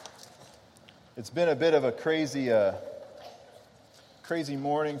It's been a bit of a crazy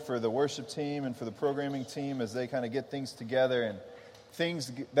morning for the worship team and for the programming team as they kind of get things together, and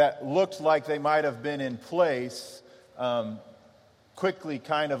things that looked like they might have been in place quickly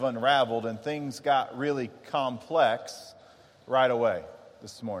kind of unraveled, and things got really complex right away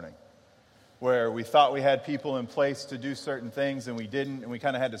this morning, where we thought we had people in place to do certain things and we didn't, and we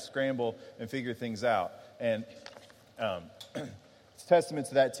kind of had to scramble and figure things out. And it's testament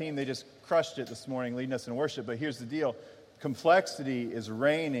to that team. They just crushed it this morning leading us in worship. But here's the deal. Complexity is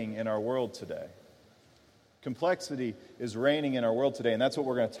reigning in our world today. Complexity is reigning in our world today, and that's what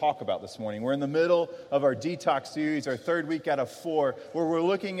we're going to talk about this morning. We're in the middle of our detox series, our third week out of 4, where we're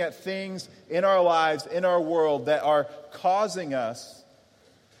looking at things in our lives, in our world, that are causing us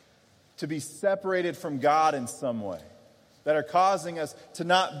to be separated from God in some way, that are causing us to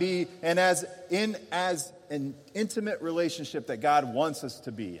not be as an intimate relationship that God wants us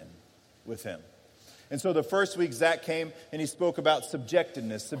to be in with Him. And so the first week, Zach came and he spoke about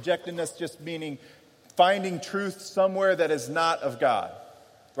subjectiveness. Subjectiveness just meaning finding truth somewhere that is not of God,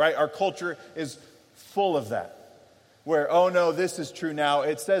 right? Our culture is full of that, where, oh no, this is true now.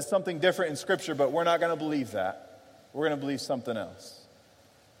 It says something different in Scripture, but we're not going to believe that. We're going to believe something else.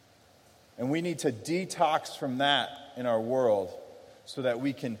 And we need to detox from that in our world so that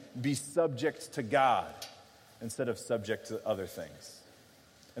we can be subject to God instead of subject to other things.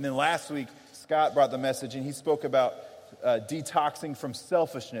 And then last week, Scott brought the message, and he spoke about detoxing from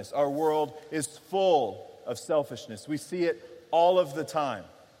selfishness. Our world is full of selfishness. We see it all of the time.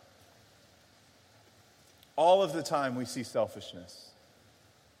 All of the time we see selfishness.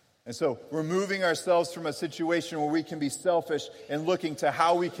 And so removing ourselves from a situation where we can be selfish and looking to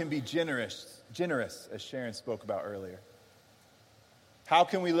how we can be generous, as Sharon spoke about earlier. How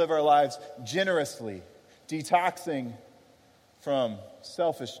can we live our lives generously, detoxing from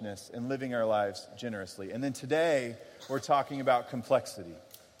selfishness and living our lives generously? And then today, we're talking about complexity.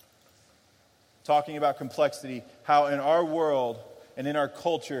 Talking about complexity, how in our world and in our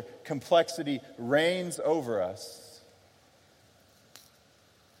culture, complexity reigns over us.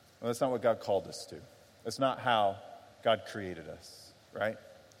 Well, that's not what God called us to. That's not how God created us, right?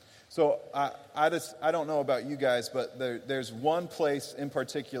 So I don't know about you guys, but there's one place in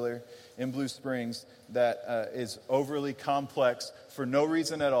particular in Blue Springs that is overly complex for no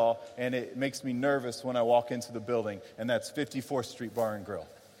reason at all, and it makes me nervous when I walk into the building, and that's 54th Street Bar and Grill.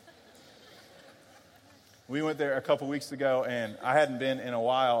 We went there a couple weeks ago, and I hadn't been in a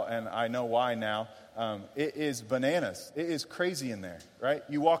while, and I know why now. It is bananas. It is crazy in there, right?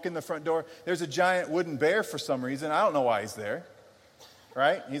 You walk in the front door, there's a giant wooden bear for some reason. I don't know why he's there.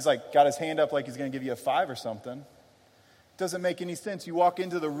 Right? He's like got his hand up like he's going to give you a 5 or something. Doesn't make any sense. You walk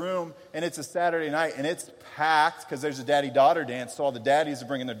into the room and it's a Saturday night and it's packed because there's a daddy-daughter dance. So all the daddies are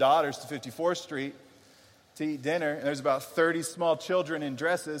bringing their daughters to 54th Street to eat dinner. And there's about 30 small children in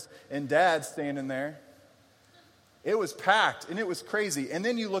dresses and dads standing there. It was packed and it was crazy. And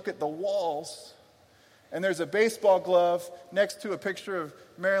then you look at the walls and there's a baseball glove next to a picture of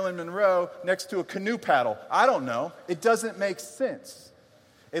Marilyn Monroe next to a canoe paddle. I don't know. It doesn't make sense.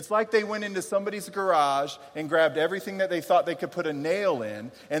 It's like they went into somebody's garage and grabbed everything that they thought they could put a nail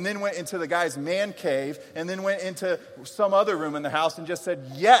in, and then went into the guy's man cave, and then went into some other room in the house and just said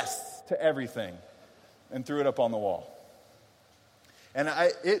yes to everything and threw it up on the wall. And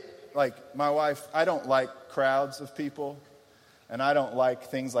my wife, I don't like crowds of people, and I don't like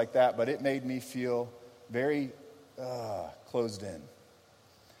things like that, but it made me feel very closed in.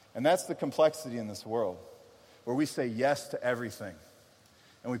 And that's the complexity in this world, where we say yes to everything.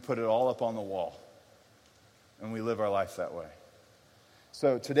 And we put it all up on the wall. And we live our life that way.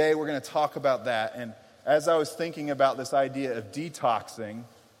 So today we're going to talk about that. And as I was thinking about this idea of detoxing,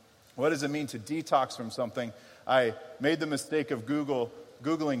 what does it mean to detox from something? I made the mistake of Googling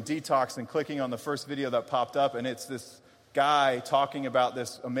detox and clicking on the first video that popped up. And it's this guy talking about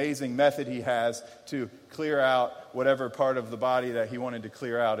this amazing method he has to clear out whatever part of the body that he wanted to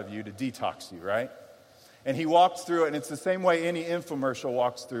clear out of you to detox you, right? And he walks through it, and it's the same way any infomercial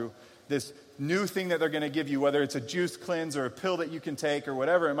walks through this new thing that they're going to give you, whether it's a juice cleanse or a pill that you can take or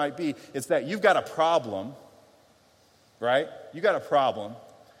whatever it might be. It's that you've got a problem, right? You got a problem,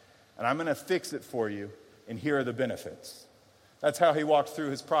 and I'm going to fix it for you, and here are the benefits. That's how he walked through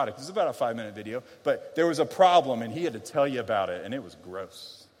his product. It's about a 5-minute video, but there was a problem, and he had to tell you about it, and it was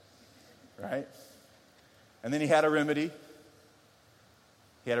gross, right? And then he had a remedy.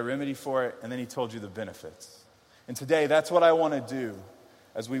 He had a remedy for it, and then he told you the benefits. And today, that's what I want to do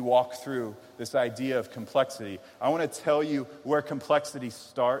as we walk through this idea of complexity. I want to tell you where complexity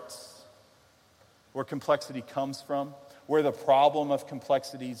starts, where complexity comes from, where the problem of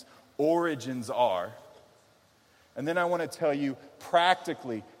complexity's origins are. And then I want to tell you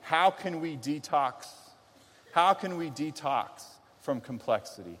practically, how can we detox? How can we detox from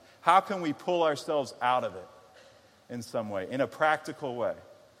complexity? How can we pull ourselves out of it in some way, in a practical way?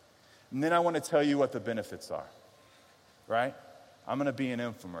 And then I want to tell you what the benefits are, right? I'm going to be an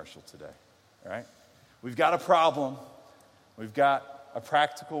infomercial today, right? We've got a problem. We've got a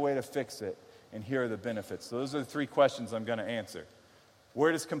practical way to fix it, and here are the benefits. So those are the three questions I'm going to answer.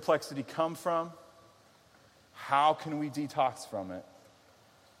 Where does complexity come from? How can we detox from it?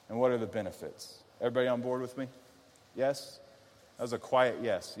 And what are the benefits? Everybody on board with me? Yes? That was a quiet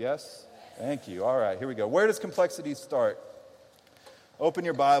yes. Yes? Thank you. All right, here we go. Where does complexity start? Open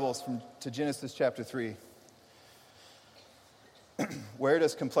your Bibles to Genesis chapter 3. Where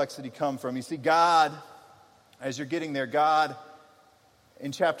does complexity come from? You see, God, as you're getting there, God,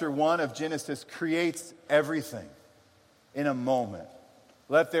 in chapter 1 of Genesis, creates everything in a moment.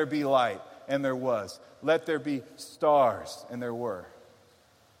 Let there be light, and there was. Let there be stars, and there were.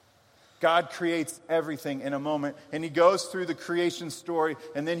 God creates everything in a moment, and he goes through the creation story,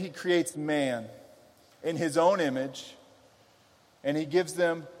 and then he creates man in his own image, and he gives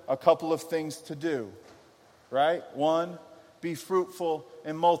them a couple of things to do, right? One, be fruitful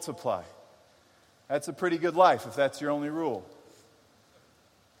and multiply. That's a pretty good life if that's your only rule,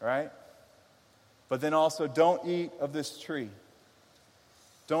 right? But then also, don't eat of this tree.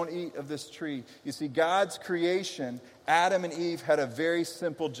 Don't eat of this tree. You see, God's creation, Adam and Eve had a very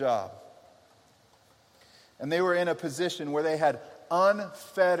simple job. And they were in a position where they had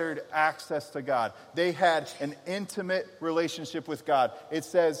unfettered access to God. They had an intimate relationship with God. It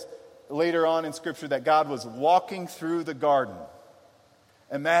says later on in Scripture that God was walking through the garden.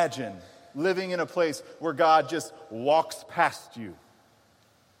 Imagine living in a place where God just walks past you.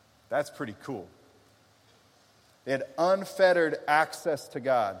 That's pretty cool. They had unfettered access to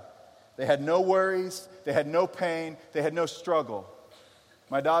God. They had no worries. They had no pain. They had no struggle.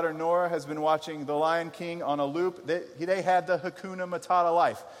 My daughter Nora has been watching The Lion King on a loop. They had the Hakuna Matata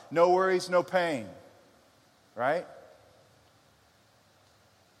life. No worries, no pain. Right?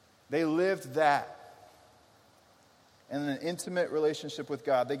 They lived that. And an intimate relationship with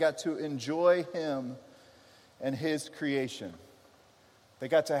God. They got to enjoy him and his creation. They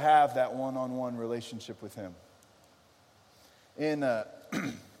got to have that one-on-one relationship with him. In the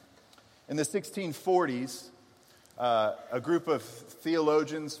 1640s, a group of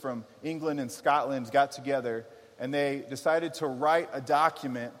theologians from England and Scotland got together, and they decided to write a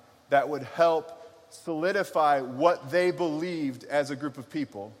document that would help solidify what they believed as a group of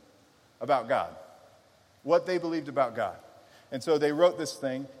people about God. What they believed about God. And so they wrote this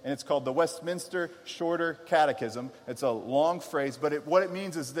thing, and it's called the Westminster Shorter Catechism. It's a long phrase, but what it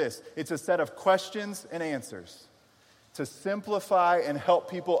means is this. It's a set of questions and answers to simplify and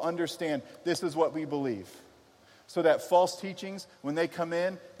help people understand this is what we believe. So that false teachings, when they come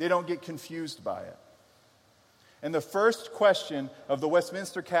in, they don't get confused by it. And the first question of the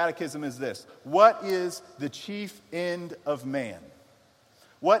Westminster Catechism is this. What is the chief end of man?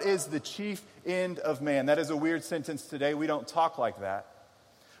 What is the chief end of man? That is a weird sentence today. We don't talk like that.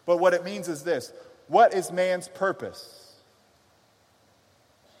 But what it means is this. What is man's purpose?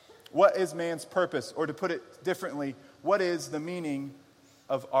 What is man's purpose? Or to put it differently, what is the meaning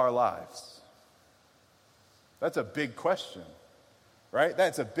of our lives? That's a big question, right?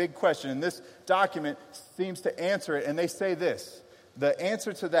 That's a big question. And this document seems to answer it. And they say this. The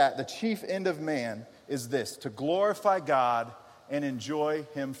answer to that, the chief end of man, is this. To glorify God and enjoy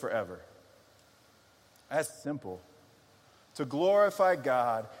him forever. That's simple. To glorify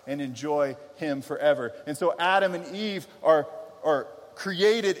God and enjoy him forever. And so Adam and Eve are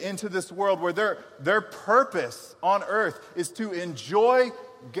created into this world where their purpose on earth is to enjoy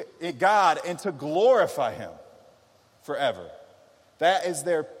God and to glorify him forever. That is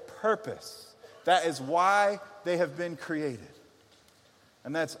their purpose. That is why they have been created.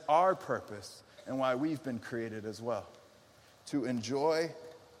 And that's our purpose and why we've been created as well. To enjoy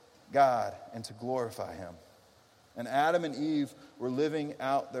God and to glorify him. And Adam and Eve were living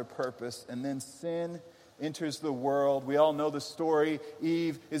out their purpose, and then sin enters the world. We all know the story.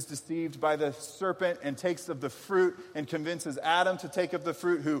 Eve is deceived by the serpent and takes of the fruit and convinces Adam to take of the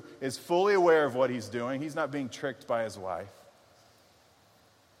fruit, who is fully aware of what he's doing. He's not being tricked by his wife.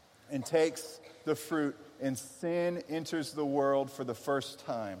 And takes the fruit, and sin enters the world for the first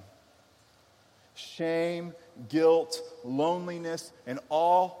time. Shame, guilt, loneliness, and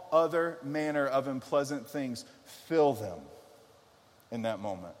all other manner of unpleasant things fill them in that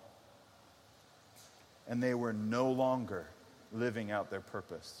moment. And they were no longer living out their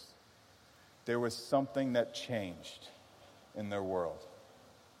purpose. There was something that changed. in their world.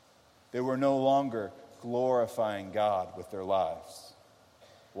 They were no longer glorifying God with their lives.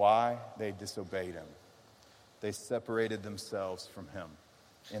 Why? They disobeyed him. They separated themselves from him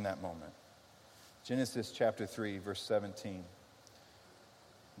in that moment. Genesis chapter 3, verse 17.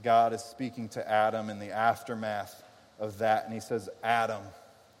 God is speaking to Adam in the aftermath of that, and he says, Adam,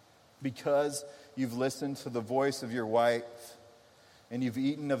 because you've listened to the voice of your wife, and you've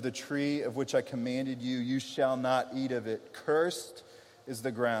eaten of the tree of which I commanded you, you shall not eat of it. Cursed is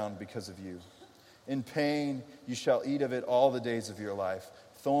the ground because of you. In pain you shall eat of it all the days of your life.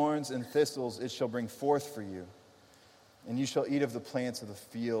 Thorns and thistles it shall bring forth for you. And you shall eat of the plants of the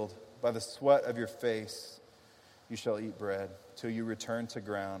field. By the sweat of your face you shall eat bread, till you return to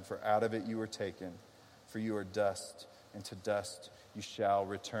ground, for out of it you were taken. For you are dust, and to dust you shall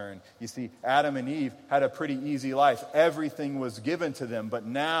return. You see, Adam and Eve had a pretty easy life. Everything was given to them, but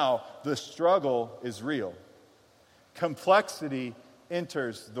now the struggle is real. Complexity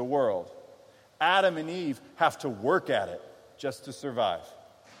enters the world. Adam and Eve have to work at it just to survive.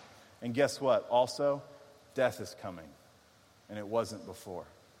 And guess what? Also, death is coming, and it wasn't before.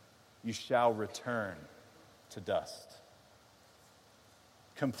 You shall return to dust.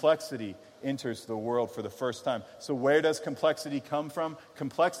 Complexity enters the world for the first time. So where does complexity come from?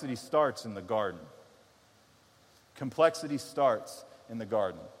 Complexity starts in the garden. Complexity starts in the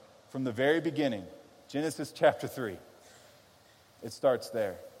garden. From the very beginning, Genesis chapter 3, it starts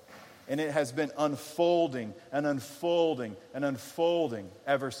there. And it has been unfolding and unfolding and unfolding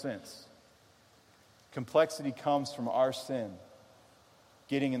ever since. Complexity comes from our sin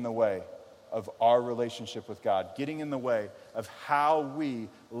getting in the way of our relationship with God, getting in the way of how we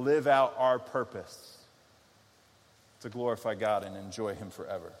live out our purpose to glorify God and enjoy him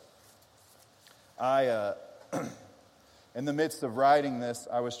forever. In the midst of writing this,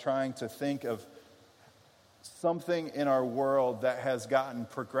 I was trying to think of something in our world that has gotten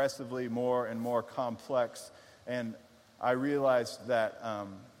progressively more and more complex, and I realized that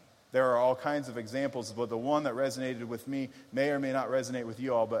there are all kinds of examples, but the one that resonated with me may or may not resonate with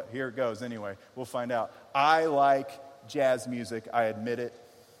you all, but here it goes anyway. We'll find out. I like jazz music. I admit it.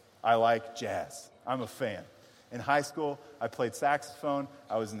 I like jazz. I'm a fan. In high school, I played saxophone.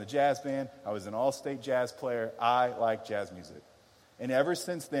 I was in the jazz band. I was an all-state jazz player. I like jazz music. And ever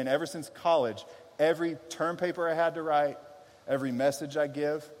since then, ever since college, every term paper I had to write, every message I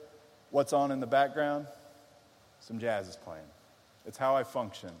give, what's on in the background? Some jazz is playing. It's how I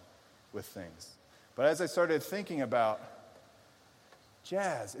function with things. But as I started thinking about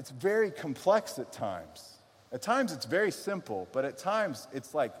jazz, it's very complex at times. At times it's very simple, but at times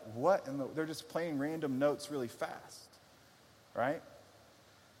it's like, what? And they're just playing random notes really fast, right?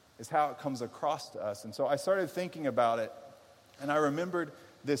 Is how it comes across to us. And so I started thinking about it, and I remembered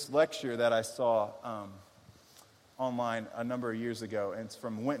this lecture that I saw online a number of years ago, and it's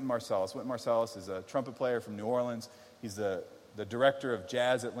from Wynton Marsalis. Wynton Marsalis is a trumpet player from New Orleans. He's the director of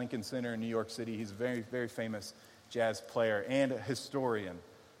jazz at Lincoln Center in New York City. He's a very, very famous jazz player and a historian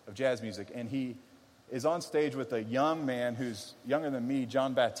of jazz music. And he is on stage with a young man who's younger than me,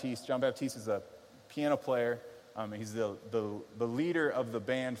 John Baptiste. John Baptiste is a piano player. He's the leader of the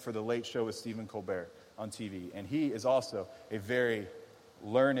band for The Late Show with Stephen Colbert on TV. And he is also a very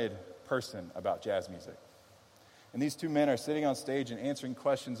learned person about jazz music. And these two men are sitting on stage and answering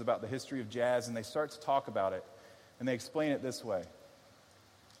questions about the history of jazz, and they start to talk about it. And they explain it this way: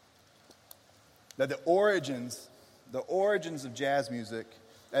 that the origins of jazz music,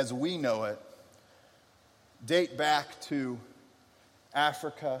 as we know it, date back to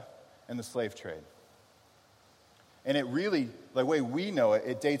Africa and the slave trade. And it really, the way we know it,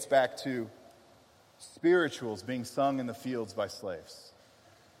 it dates back to spirituals being sung in the fields by slaves.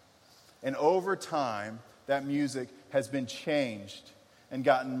 And over time, that music has been changed and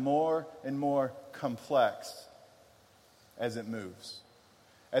gotten more and more complex as it moves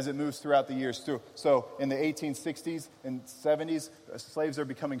throughout the years through. So in the 1860s and 70s, slaves are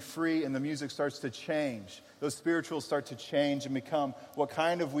becoming free and the music starts to change. Those spirituals start to change and become what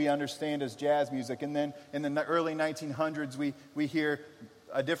kind of we understand as jazz music. And then in the early 1900s, we hear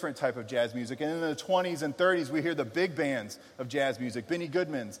a different type of jazz music. And in the 20s and 30s, we hear the big bands of jazz music, Benny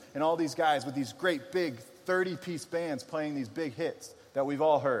Goodman's and all these guys with these great big 30-piece bands playing these big hits that we've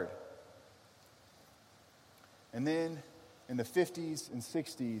all heard. And then in the 50s and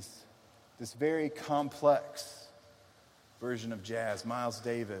 60s, this very complex version of jazz, Miles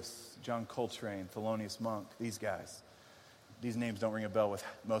Davis, John Coltrane, Thelonious Monk, these guys. These names don't ring a bell with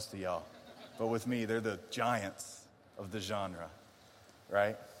most of y'all, but with me, they're the giants of the genre,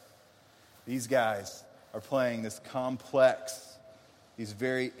 right? These guys are playing this complex, these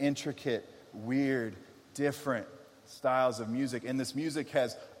very intricate, weird, different styles of music, and this music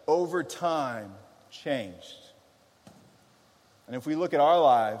has over time changed. And if we look at our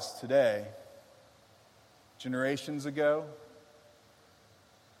lives today, generations ago,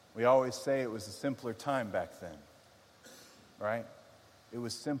 we always say it was a simpler time back then, right? It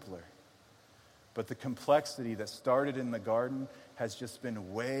was simpler. But the complexity that started in the garden has just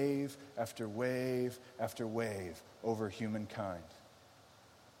been wave after wave after wave over humankind.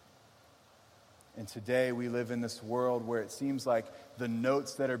 And today we live in this world where it seems like the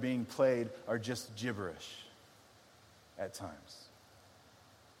notes that are being played are just gibberish at times.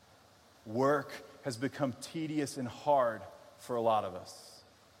 Work has become tedious and hard for a lot of us.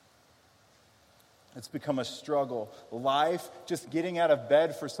 It's become a struggle. Life, just getting out of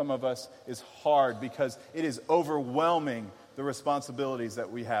bed for some of us is hard because it is overwhelming the responsibilities that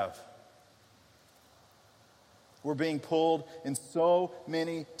we have. We're being pulled in so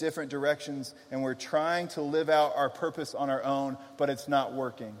many different directions, and we're trying to live out our purpose on our own, but it's not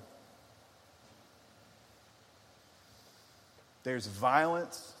working. There's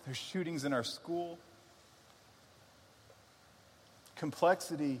violence. There's shootings in our school.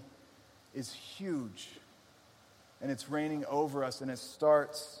 Complexity is huge, and it's reigning over us, and it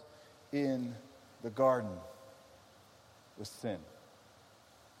starts in the garden with sin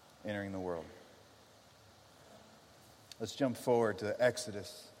entering the world. Let's jump forward to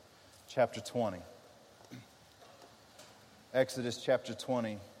Exodus chapter 20. Exodus chapter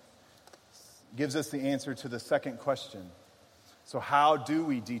 20 gives us the answer to the second question. So how do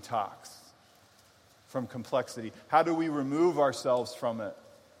we detox from complexity? How do we remove ourselves from it?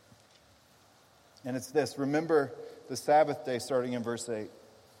 And it's this: remember the Sabbath day, starting in verse 8,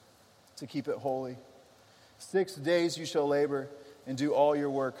 to keep it holy. 6 days you shall labor and do all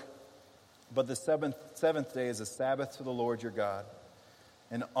your work, but the seventh day is a Sabbath to the Lord your God,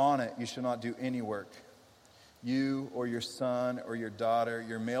 and on it you shall not do any work. You or your son or your daughter,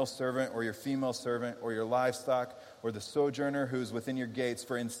 your male servant or your female servant, or your livestock, or the sojourner who is within your gates.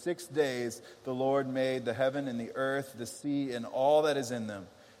 For in 6 days the Lord made the heaven and the earth, the sea, and all that is in them,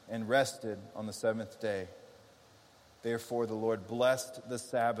 and rested on the seventh day. Therefore the Lord blessed the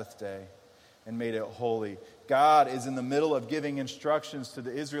Sabbath day and made it holy. God is in the middle of giving instructions to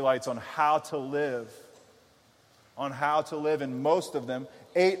the Israelites on how to live. And most of them,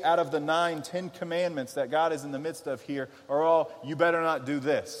 8 out of the 9, 10 commandments that God is in the midst of here are all, you better not do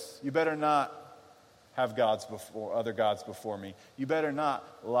this. You better not have other gods before me. You better not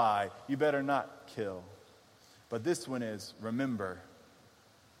lie. You better not kill. But this one is, remember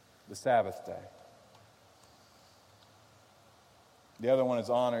the Sabbath day. The other one is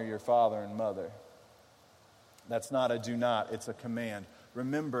honor your father and mother. That's not a do not, it's a command.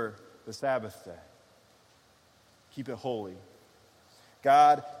 Remember the Sabbath day. Keep it holy.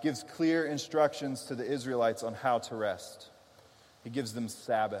 God gives clear instructions to the Israelites on how to rest. He gives them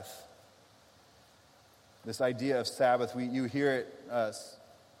Sabbath. This idea of Sabbath, you hear it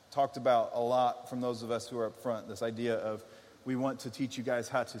talked about a lot from those of us who are up front. This idea of, we want to teach you guys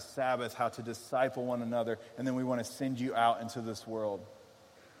how to Sabbath, how to disciple one another, and then we want to send you out into this world,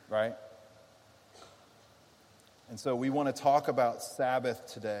 right? And so we want to talk about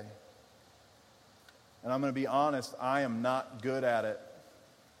Sabbath today. And I'm going to be honest, I am not good at it.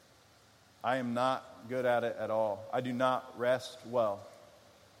 I am not good at it at all. I do not rest well.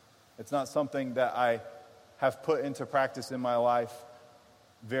 It's not something that I have put into practice in my life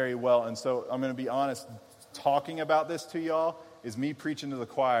very well. And so I'm going to be honest, talking about this to y'all is me preaching to the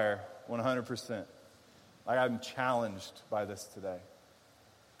choir 100%. Like, I'm challenged by this today.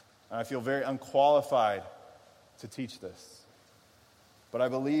 And I feel very unqualified to teach this. But I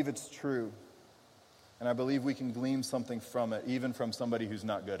believe it's true. And I believe we can glean something from it, even from somebody who's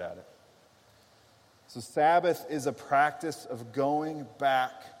not good at it. So Sabbath is a practice of going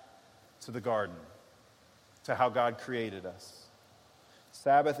back to the garden, to how God created us.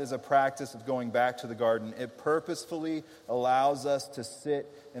 Sabbath is a practice of going back to the garden. It purposefully allows us to sit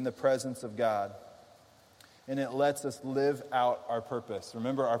in the presence of God. And it lets us live out our purpose.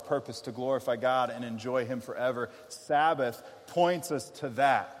 Remember, our purpose to glorify God and enjoy Him forever. Sabbath points us to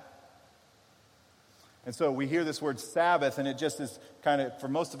that. And so we hear this word Sabbath, and it just is kind of, for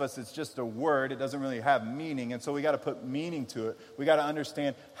most of us, it's just a word. It doesn't really have meaning. And so we got to put meaning to it. We got to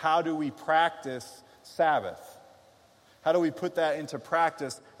understand, how do we practice Sabbath? How do we put that into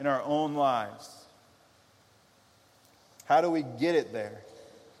practice in our own lives? How do we get it there?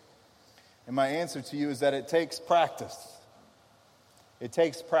 And my answer to you is that it takes practice. It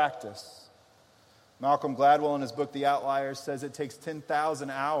takes practice. Malcolm Gladwell, in his book, The Outliers, says it takes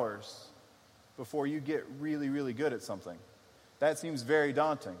 10,000 hours before you get really, really good at something. That seems very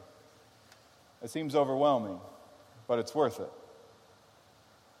daunting. It seems overwhelming. but it's worth it.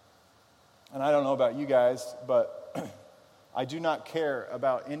 And I don't know about you guys, but I do not care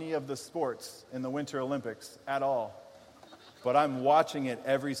about any of the sports in the Winter Olympics at all. But I'm watching it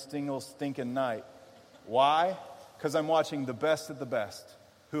every single stinking night. Why? Because I'm watching the best of the best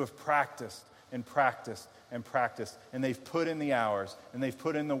who have practiced and practiced and practiced. And they've put in the hours and they've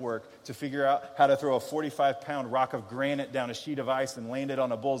put in the work to figure out how to throw a 45-pound rock of granite down a sheet of ice and land it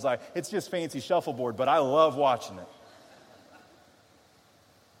on a bullseye. It's just fancy shuffleboard, but I love watching it.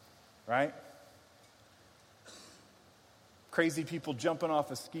 Right? Crazy people jumping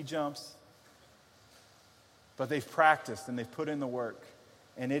off of ski jumps. But they've practiced and they've put in the work.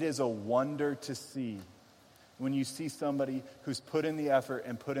 And it is a wonder to see when you see somebody who's put in the effort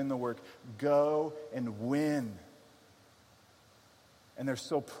and put in the work go and win. And they're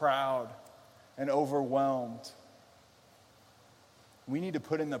so proud and overwhelmed. We need to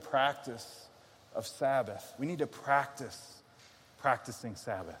put in the practice of Sabbath. We need to practicing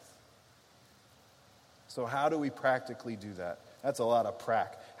Sabbath. So how do we practically do that? That's a lot of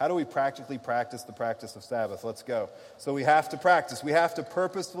prac. How do we practically practice the practice of Sabbath? Let's go. So we have to practice. We have to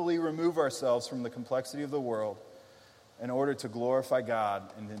purposefully remove ourselves from the complexity of the world in order to glorify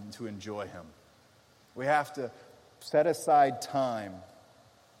God and to enjoy Him. We have to set aside time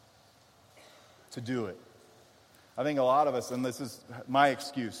to do it. I think a lot of us, and this is my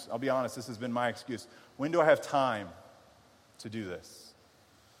excuse, I'll be honest, this has been my excuse. When do I have time to do this?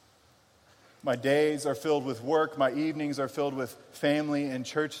 My days are filled with work, my evenings are filled with family and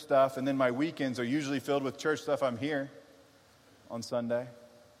church stuff, and then my weekends are usually filled with church stuff. I'm here on Sunday.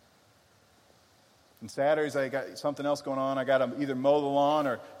 And Saturdays, I got something else going on. I got to either mow the lawn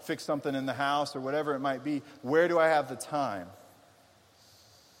or fix something in the house or whatever it might be. Where do I have the time?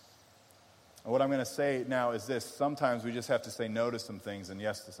 And what I'm going to say now is this. Sometimes we just have to say no to some things and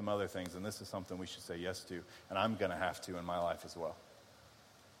yes to some other things, and this is something we should say yes to, and I'm going to have to in my life as well.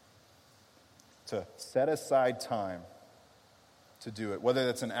 To set aside time to do it, whether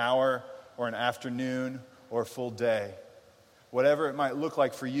that's an hour or an afternoon or a full day. Whatever it might look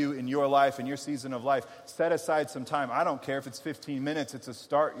like for you in your life, in your season of life, set aside some time. I don't care if it's 15 minutes, it's a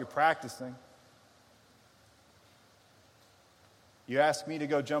start, you're practicing. You ask me to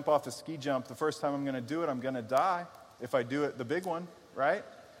go jump off a ski jump, the first time I'm going to do it, I'm going to die if I do it, the big one, right?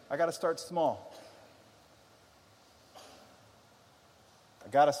 I got to start small. I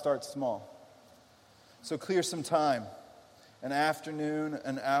got to start small. So clear some time, an afternoon,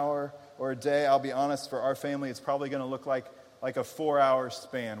 an hour, or a day. I'll be honest, for our family, it's probably going to look like a 4-hour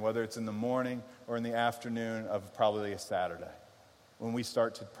span, whether it's in the morning or in the afternoon of probably a Saturday, when we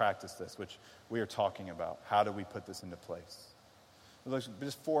start to practice this, which we are talking about. How do we put this into place?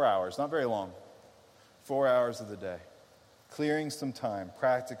 Just 4 hours, not very long. 4 hours of the day. Clearing some time,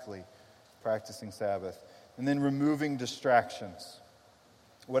 practically practicing Sabbath. And then removing distractions.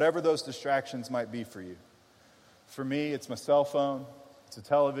 Whatever those distractions might be for you. For me, it's my cell phone, it's a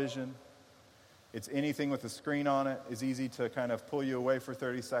television, it's anything with a screen on it is easy to kind of pull you away for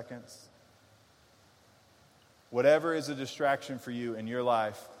 30 seconds. Whatever is a distraction for you in your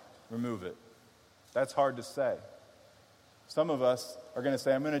life, remove it. That's hard to say. Some of us are going to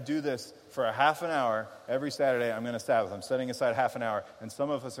say, I'm going to do this for a half an hour every Saturday. I'm going to Sabbath. I'm setting aside half an hour. And some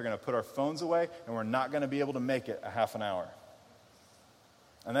of us are going to put our phones away, and we're not going to be able to make it a half an hour.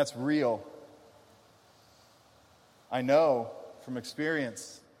 And that's real. I know from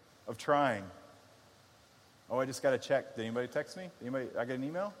experience of trying. Oh, I just got to check. Did anybody text me? I get an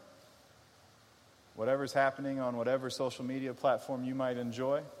email? Whatever's happening on whatever social media platform you might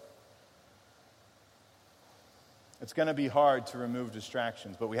enjoy. It's going to be hard to remove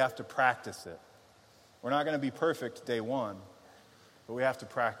distractions, but we have to practice it. We're not going to be perfect day one, but we have to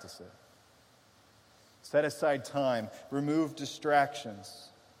practice it. Set aside time, remove distractions,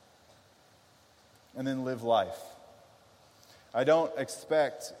 and then live life. I don't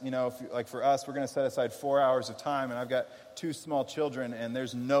expect, like for us, we're going to set aside 4 hours of time, and I've got 2 small children, and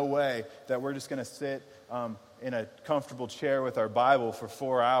there's no way that we're just going to sit in a comfortable chair with our Bible for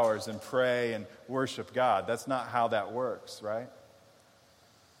 4 hours and pray and worship God. That's not how that works, right?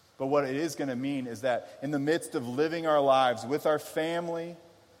 But what it is going to mean is that in the midst of living our lives with our family,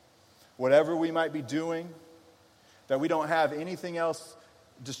 whatever we might be doing, that we don't have anything else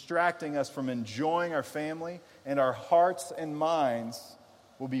distracting us from enjoying our family, and our hearts and minds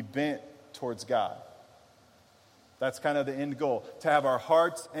will be bent towards God. That's kind of the end goal, to have our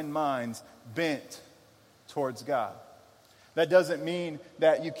hearts and minds bent towards God. That doesn't mean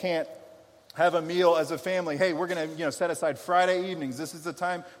that you can't have a meal as a family. Hey, we're going to, set aside Friday evenings. This is the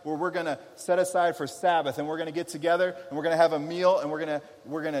time where we're going to set aside for Sabbath, and we're going to get together, and we're going to have a meal, and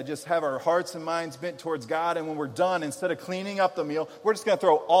we're going to just have our hearts and minds bent towards God. And when we're done, instead of cleaning up the meal, we're just going to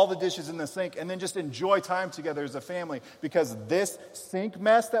throw all the dishes in the sink and then just enjoy time together as a family, because this sink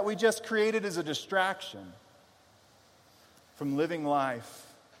mess that we just created is a distraction from living life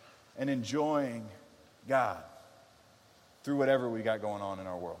and enjoying God through whatever we got going on in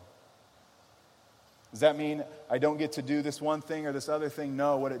our world. Does that mean I don't get to do this one thing or this other thing?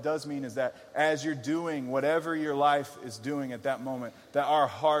 No, what it does mean is that as you're doing whatever your life is doing at that moment, that our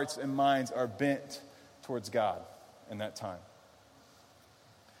hearts and minds are bent towards God in that time.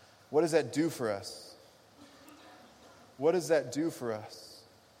 What does that do for us? What does that do for us?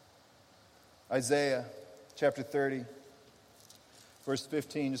 Isaiah chapter 30, verse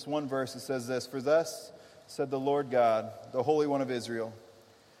 15, just one verse, it says this: "For thus said the Lord God, the Holy One of Israel,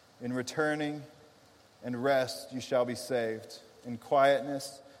 in returning and rest you shall be saved. In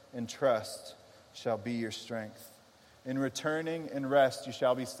quietness and trust shall be your strength." In returning and rest you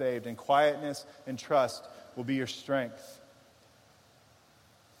shall be saved. In quietness and trust will be your strength.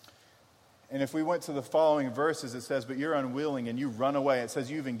 And if we went to the following verses, it says, "But you're unwilling and you run away." It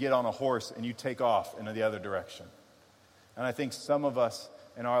says you even get on a horse and you take off in the other direction. And I think some of us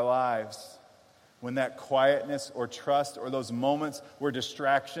in our lives, when that quietness or trust or those moments where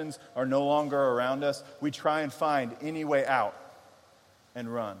distractions are no longer around us, we try and find any way out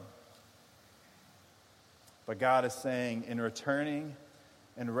and run. But God is saying, in returning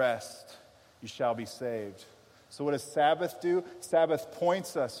and rest, you shall be saved. So what does Sabbath do? Sabbath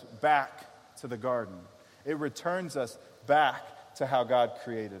points us back to the garden. It returns us back to how God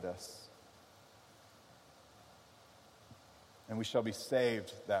created us. And we shall be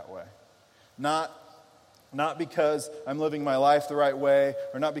saved that way. Not because I'm living my life the right way,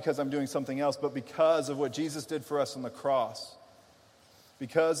 or not because I'm doing something else, but because of what Jesus did for us on the cross.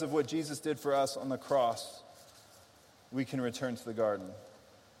 Because of what Jesus did for us on the cross, we can return to the garden.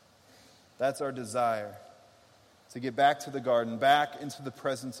 That's our desire, to get back to the garden, back into the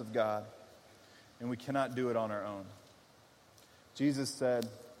presence of God. And we cannot do it on our own. Jesus said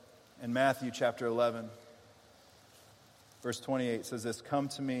in Matthew chapter 11, verse 28, says this: "Come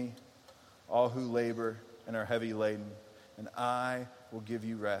to me, all who labor and are heavy laden, and I will give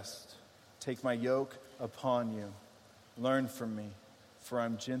you rest. Take my yoke upon you. Learn from me, for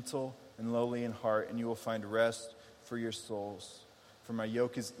I'm gentle and lowly in heart, and you will find rest for your souls. For my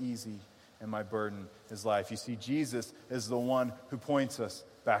yoke is easy and my burden is light." You see, Jesus is the one who points us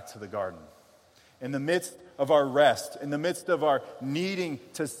back to the garden. In the midst of our rest, in the midst of our needing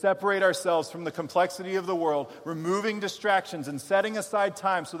to separate ourselves from the complexity of the world, removing distractions and setting aside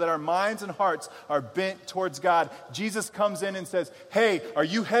time so that our minds and hearts are bent towards God, Jesus comes in and says, "Hey, are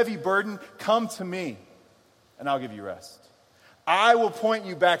you heavy burdened? Come to me, and I'll give you rest. I will point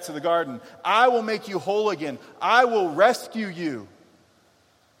you back to the garden. I will make you whole again. I will rescue you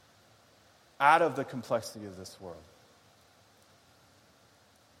out of the complexity of this world."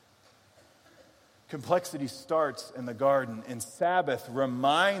 Complexity starts in the garden, and Sabbath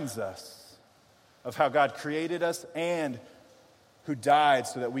reminds us of how God created us and who died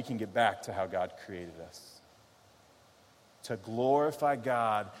so that we can get back to how God created us. To glorify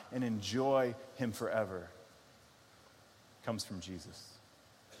God and enjoy Him forever comes from Jesus.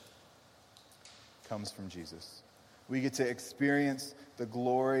 Comes from Jesus. We get to experience the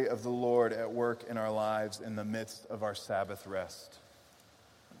glory of the Lord at work in our lives in the midst of our Sabbath rest.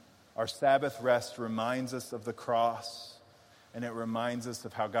 Our Sabbath rest reminds us of the cross, and it reminds us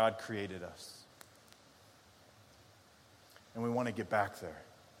of how God created us. And we want to get back there.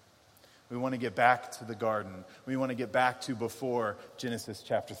 We want to get back to the garden. We want to get back to before Genesis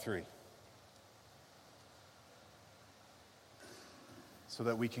chapter 3. So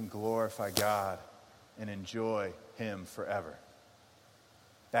that we can glorify God and enjoy Him forever.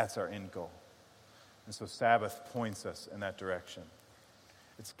 That's our end goal. And so Sabbath points us in that direction.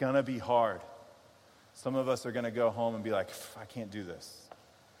 It's going to be hard. Some of us are going to go home and be like, "I can't do this.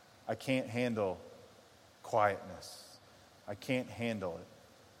 I can't handle quietness. I can't handle it."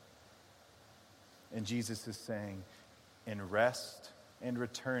 And Jesus is saying, in rest and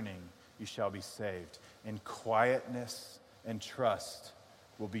returning, you shall be saved. In quietness and trust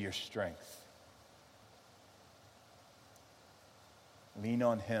will be your strength. Lean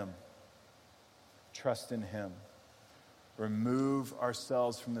on Him. Trust in Him. Remove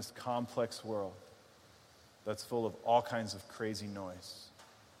ourselves from this complex world that's full of all kinds of crazy noise.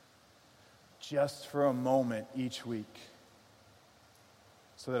 Just for a moment each week,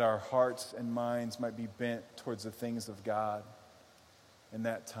 so that our hearts and minds might be bent towards the things of God in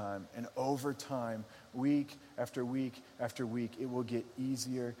that time. And over time, week after week after week, it will get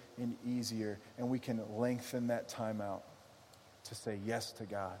easier and easier. And we can lengthen that time out to say yes to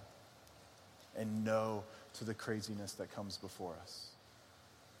God and no to the craziness that comes before us.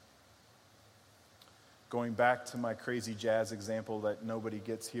 Going back to my crazy jazz example that nobody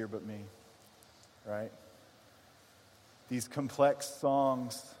gets here but me, right? These complex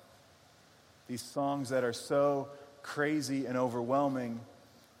songs, these songs that are so crazy and overwhelming,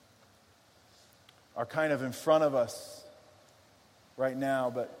 are kind of in front of us right now.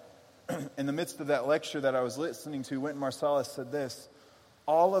 But in the midst of that lecture that I was listening to, Wynton Marsalis said this: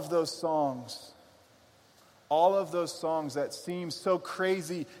 all of those songs that seem so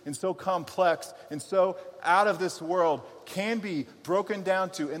crazy and so complex and so out of this world can be broken down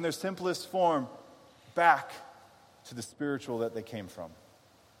to, in their simplest form, back to the spiritual that they came from.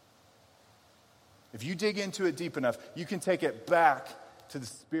 If you dig into it deep enough, you can take it back to the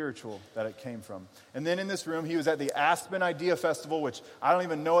spiritual that it came from. And then in this room, he was at the Aspen Idea Festival, which I don't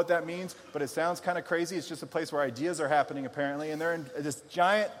even know what that means, but it sounds kind of crazy. It's just a place where ideas are happening, apparently. And they're in this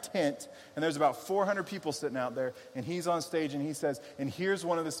giant tent, and there's about 400 people sitting out there, and he's on stage, and he says, and here's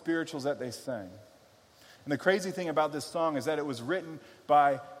one of the spirituals that they sang. And the crazy thing about this song is that it was written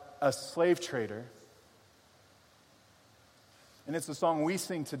by a slave trader. And it's the song we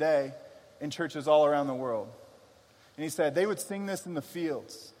sing today in churches all around the world. And he said they would sing this in the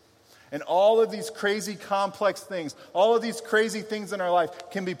fields. And all of these crazy, complex things, all of these crazy things in our life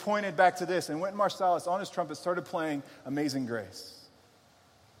can be pointed back to this. And Wynton Marsalis, on his trumpet, started playing Amazing Grace.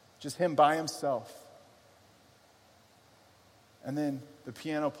 Just him by himself. And then the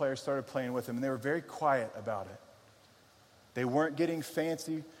piano player started playing with him, and they were very quiet about it. They weren't getting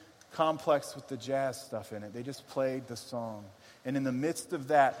fancy, complex with the jazz stuff in it. They just played the song. And in the midst of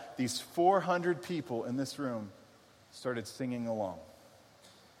that, these 400 people in this room started singing along.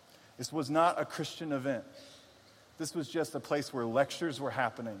 This was not a Christian event. This was just a place where lectures were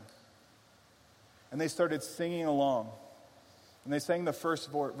happening. And they started singing along. And they sang the first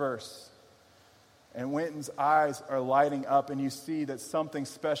verse. And Wynton's eyes are lighting up, and you see that something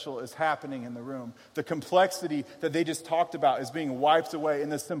special is happening in the room. The complexity that they just talked about is being wiped away, and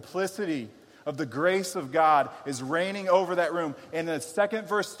the simplicity of the grace of God is reigning over that room. And the second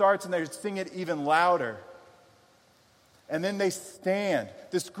verse starts, and they sing it even louder. And then they stand.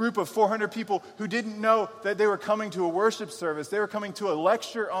 This group of 400 people who didn't know that they were coming to a worship service, they were coming to a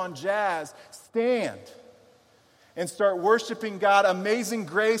lecture on jazz, stand and start worshiping God. Amazing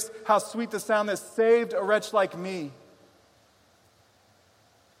grace, how sweet the sound that saved a wretch like me.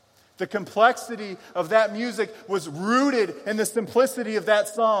 The complexity of that music was rooted in the simplicity of that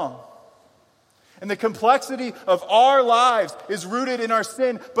song. And the complexity of our lives is rooted in our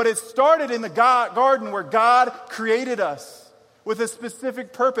sin, but it started in the garden where God created us with a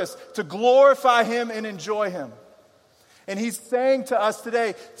specific purpose to glorify Him and enjoy Him. And He's saying to us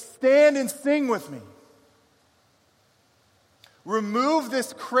today, stand and sing with me. Remove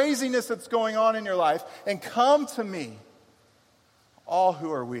this craziness that's going on in your life and come to me, all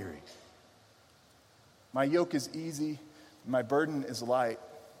who are weary. My yoke is easy, my burden is light.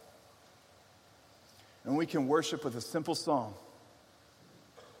 And we can worship with a simple song.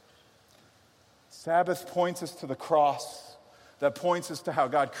 Sabbath points us to the cross that points us to how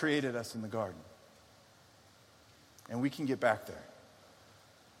God created us in the garden. And we can get back there.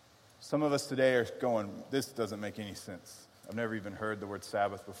 Some of us today are going, this doesn't make any sense. I've never even heard the word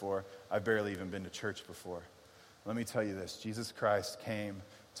Sabbath before. I've barely even been to church before. Let me tell you this. Jesus Christ came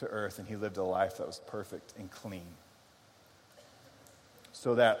to earth and He lived a life that was perfect and clean.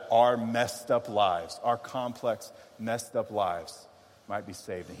 So that our messed up lives, our complex, messed up lives might be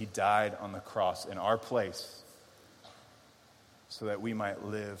saved. And He died on the cross in our place so that we might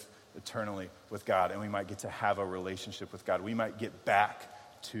live eternally with God and we might get to have a relationship with God. We might get back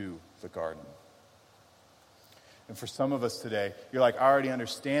to the garden. And for some of us today, you're like, I already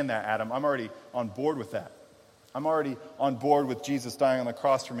understand that, Adam. I'm already on board with that. I'm already on board with Jesus dying on the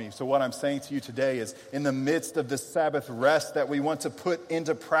cross for me. So what I'm saying to you today is, in the midst of this Sabbath rest that we want to put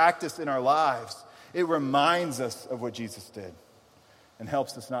into practice in our lives, it reminds us of what Jesus did and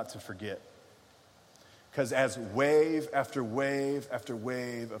helps us not to forget. Because as wave after wave after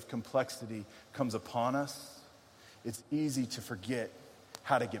wave of complexity comes upon us, it's easy to forget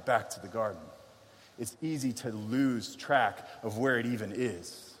how to get back to the garden. It's easy to lose track of where it even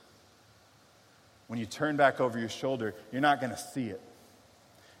is. When you turn back over your shoulder, you're not going to see it.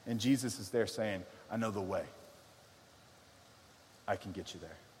 And Jesus is there saying, I know the way. I can get you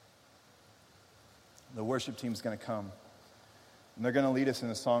there. The worship team's going to come. And they're going to lead us in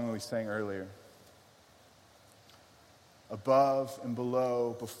the song that we sang earlier. above and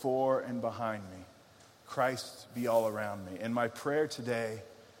below, before and behind me. Christ be all around me. And my prayer today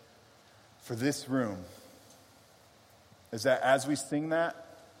for this room is that as we sing that,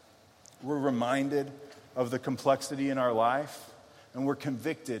 we're reminded of the complexity in our life, and we're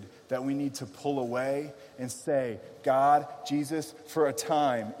convicted that we need to pull away and say, God, Jesus, for a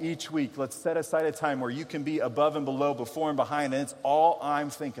time, each week, let's set aside a time where you can be above and below, before and behind, and it's all I'm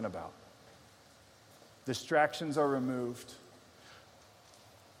thinking about. Distractions are removed.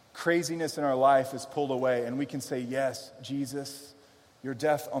 Craziness in our life is pulled away, and we can say, yes, Jesus, your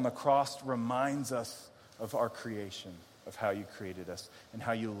death on the cross reminds us of our creation, of how you created us and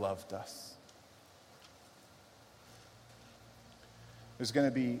how you loved us. There's going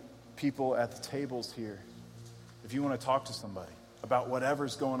to be people at the tables here. If you want to talk to somebody about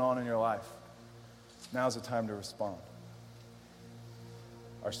whatever's going on in your life, now's the time to respond.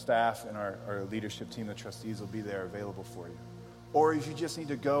 Our staff and our leadership team, the trustees, will be there available for you. Or if you just need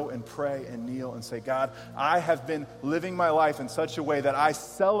to go and pray and kneel and say, God, I have been living my life in such a way that I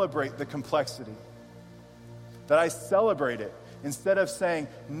celebrate the complexity, that I celebrate it, instead of saying,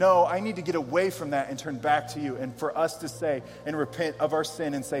 no, I need to get away from that and turn back to you. And for us to say and repent of our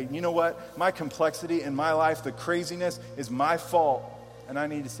sin and say, you know what? My complexity in my life, the craziness is my fault, and I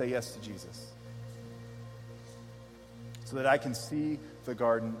need to say yes to Jesus so that I can see the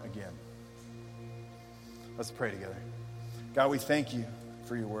garden again. Let's pray together. God, we thank you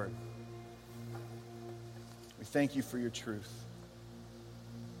for your word. We thank you for your truth.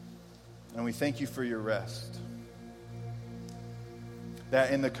 And we thank you for your rest.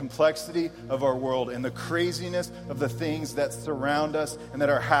 That in the complexity of our world, in the craziness of the things that surround us and that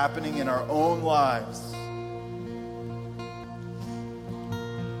are happening in our own lives,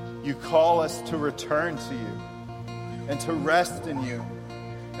 you call us to return to you and to rest in you.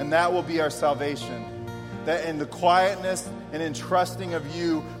 And that will be our salvation. That in the quietness and in trusting of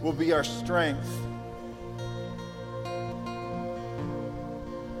you will be our strength.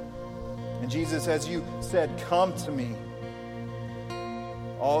 And Jesus, as you said, come to me,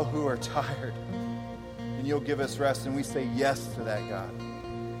 all who are tired, and you'll give us rest. And we say yes to that, God.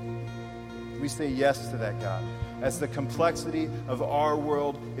 We say yes to that, God. As the complexity of our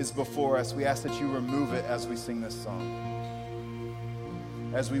world is before us, we ask that you remove it as we sing this song.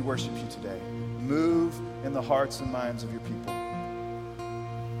 As we worship you today, move in the hearts and minds of your people.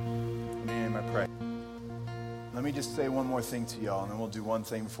 In your name I pray. Let me just say one more thing to y'all, and then we'll do one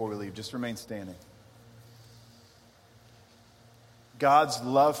thing before we leave. Just remain standing. God's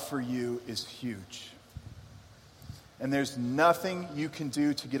love for you is huge. And there's nothing you can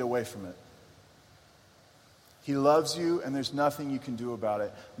do to get away from it. He loves you, and there's nothing you can do about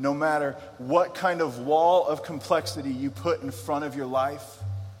it. No matter what kind of wall of complexity you put in front of your life,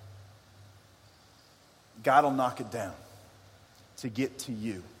 God will knock it down to get to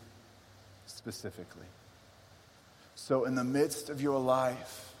you specifically. So in the midst of your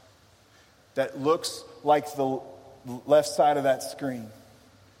life that looks like the left side of that screen,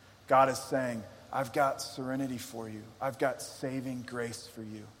 God is saying, I've got serenity for you. I've got saving grace for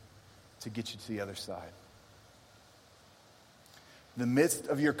you to get you to the other side. In the midst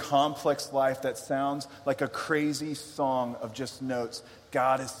of your complex life that sounds like a crazy song of just notes,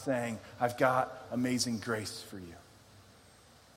 God is saying, I've got amazing grace for you.